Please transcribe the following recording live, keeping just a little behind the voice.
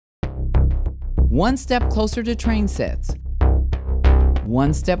One step closer to Trainsets.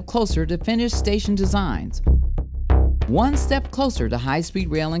 One step closer to finished station designs. One step closer to high-speed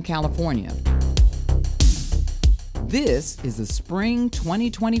rail in California. This is the Spring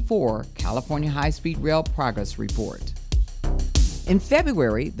 2024 California High-Speed Rail Progress Report. In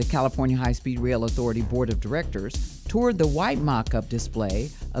February, the California High-Speed Rail Authority Board of Directors toured the white mock-up display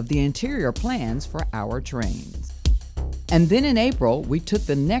of the interior plans for our trains. And then in April, we took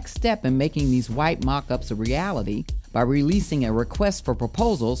the next step in making these white mock-ups a reality by releasing a request for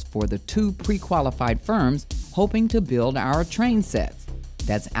proposals for the two pre-qualified firms hoping to build our train sets.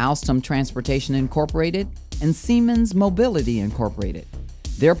 That's Alstom Transportation Incorporated and Siemens Mobility Incorporated.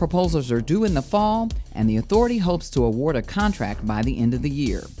 Their proposals are due in the fall, and the authority hopes to award a contract by the end of the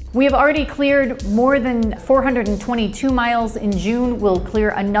year. We have already cleared more than 422 miles. In June, we'll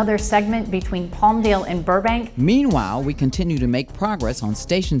clear another segment between Palmdale and Burbank. Meanwhile, we continue to make progress on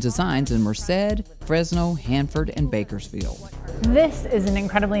station designs in Merced, Fresno, Hanford, and Bakersfield. This is an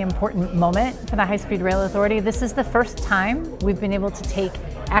incredibly important moment for the High-Speed Rail Authority. This is the first time we've been able to take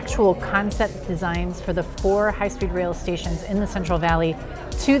actual concept designs for the 4 high-speed rail stations in the Central Valley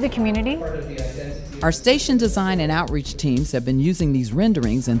to the community. Our station design and outreach teams have been using these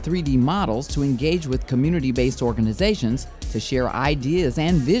renderings and 3D models to engage with community-based organizations to share ideas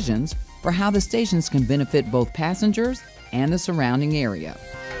and visions for how the stations can benefit both passengers and the surrounding area.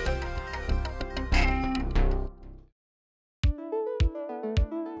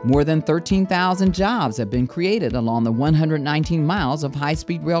 More than 13,000 jobs have been created along the 119 miles of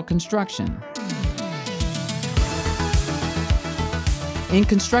high-speed rail construction. In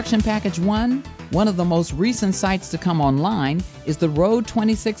Construction Package 1, one of the most recent sites to come online is the Road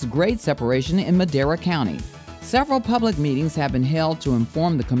 26 grade separation in Madera County. Several public meetings have been held to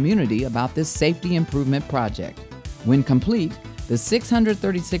inform the community about this safety improvement project. When complete, the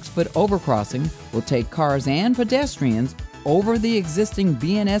 636-foot overcrossing will take cars and pedestrians over the existing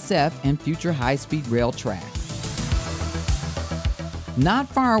BNSF and future high-speed rail tracks. Not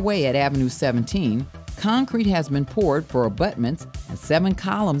far away at Avenue 17, concrete has been poured for abutments and 7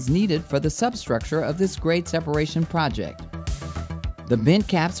 columns needed for the substructure of this grade separation project. The bent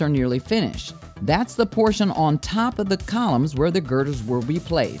caps are nearly finished. That's the portion on top of the columns where the girders will be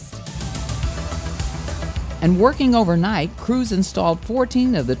placed. And working overnight, crews installed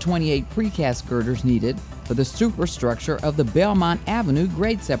 14 of the 28 precast girders needed for the superstructure of the Belmont Avenue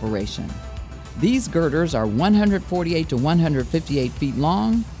grade separation. These girders are 148 to 158 feet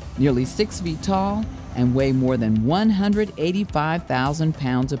long, nearly 6 feet tall, and weigh more than 185,000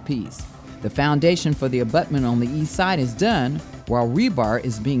 pounds apiece. The foundation for the abutment on the east side is done, while rebar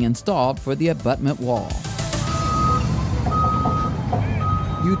is being installed for the abutment wall.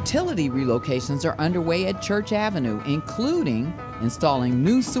 Utility relocations are underway at Church Avenue, including installing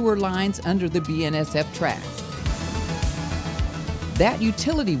new sewer lines under the BNSF tracks. That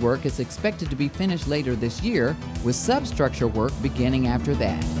utility work is expected to be finished later this year, with substructure work beginning after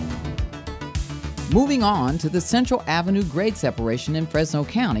that. Moving on to the Central Avenue grade separation in Fresno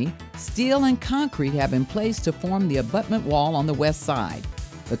County, steel and concrete have been placed to form the abutment wall on the west side.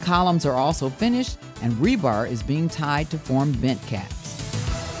 The columns are also finished, and rebar is being tied to form bent caps.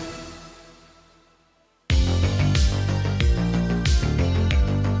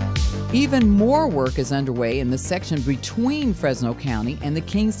 Even more work is underway in the section between Fresno County and the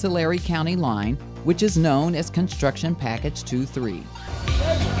Kings-Tulare County line, which is known as Construction Package 2-3.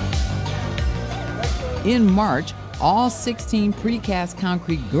 In March, all 16 precast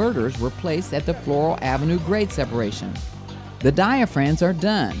concrete girders were placed at the Floral Avenue grade separation. The diaphragms are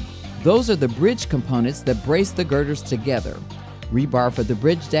done. Those are the bridge components that brace the girders together. Rebar for the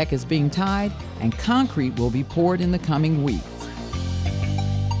bridge deck is being tied, and concrete will be poured in the coming weeks.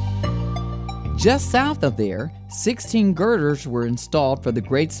 Just south of there, 16 girders were installed for the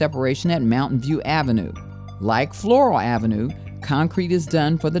grade separation at Mountain View Avenue. Like Floral Avenue, concrete is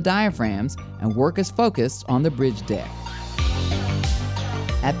done for the diaphragms, and work is focused on the bridge deck.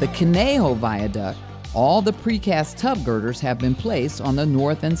 At the Conejo Viaduct, all the precast tub girders have been placed on the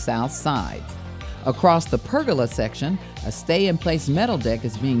north and south sides. Across the pergola section, a stay-in-place metal deck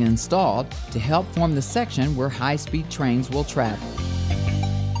is being installed to help form the section where high-speed trains will travel.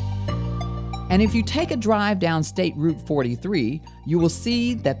 And if you take a drive down State Route 43, you will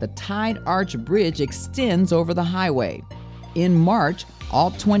see that the Tide Arch Bridge extends over the highway. In March,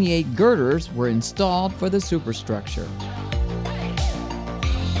 all 28 girders were installed for the superstructure.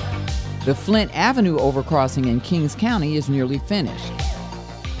 The Flint Avenue overcrossing in Kings County is nearly finished.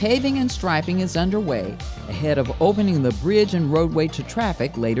 Paving and striping is underway ahead of opening the bridge and roadway to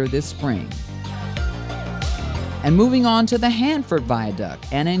traffic later this spring. And moving on to the Hanford Viaduct,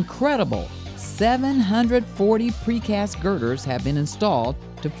 an incredible 740 precast girders have been installed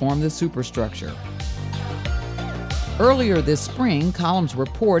to form the superstructure. Earlier this spring, columns were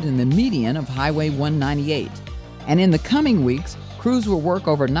poured in the median of Highway 198, and in the coming weeks, crews will work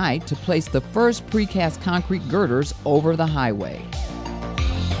overnight to place the first precast concrete girders over the highway.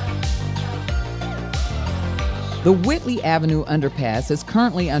 The Whitley Avenue underpass is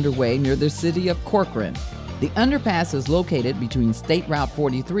currently underway near the city of Corcoran. The underpass is located between State Route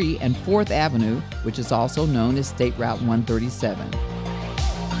 43 and 4th Avenue, which is also known as State Route 137.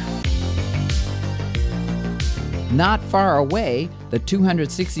 Not far away, the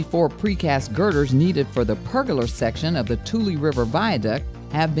 264 precast girders needed for the pergola section of the Tule River Viaduct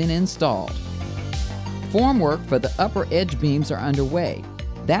have been installed. Formwork for the upper edge beams are underway.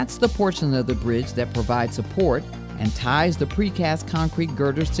 That's the portion of the bridge that provides support and ties the precast concrete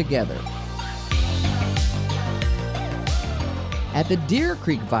girders together. At the Deer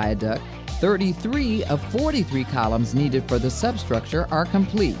Creek Viaduct, 33 of 43 columns needed for the substructure are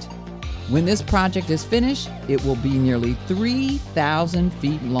complete. When this project is finished, it will be nearly 3,000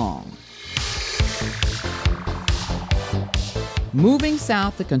 feet long. Moving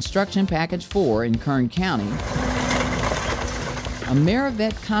south to Construction Package 4 in Kern County,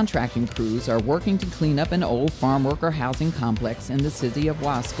 Amerivet contracting crews are working to clean up an old farm worker housing complex in the city of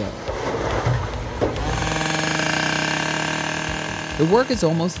Wasco. The work is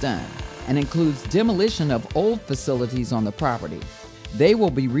almost done and includes demolition of old facilities on the property. They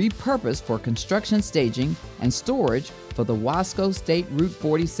will be repurposed for construction staging and storage for the Wasco State Route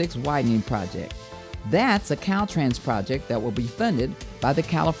 46 widening project. That's a Caltrans project that will be funded by the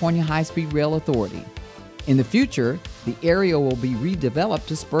California High-Speed Rail Authority. In the future, the area will be redeveloped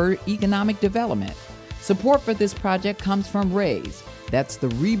to spur economic development. Support for this project comes from RAISE. That's the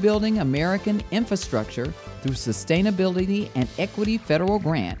Rebuilding American Infrastructure through Sustainability and Equity federal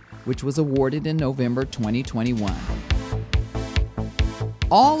grant, which was awarded in November 2021.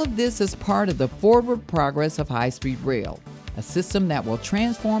 All of this is part of the forward progress of high-speed rail, a system that will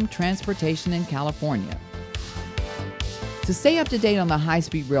transform transportation in California. To stay up to date on the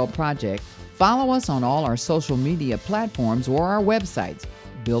high-speed rail project, follow us on all our social media platforms or our websites,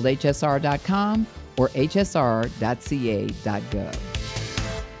 buildhsr.com or hsr.ca.gov.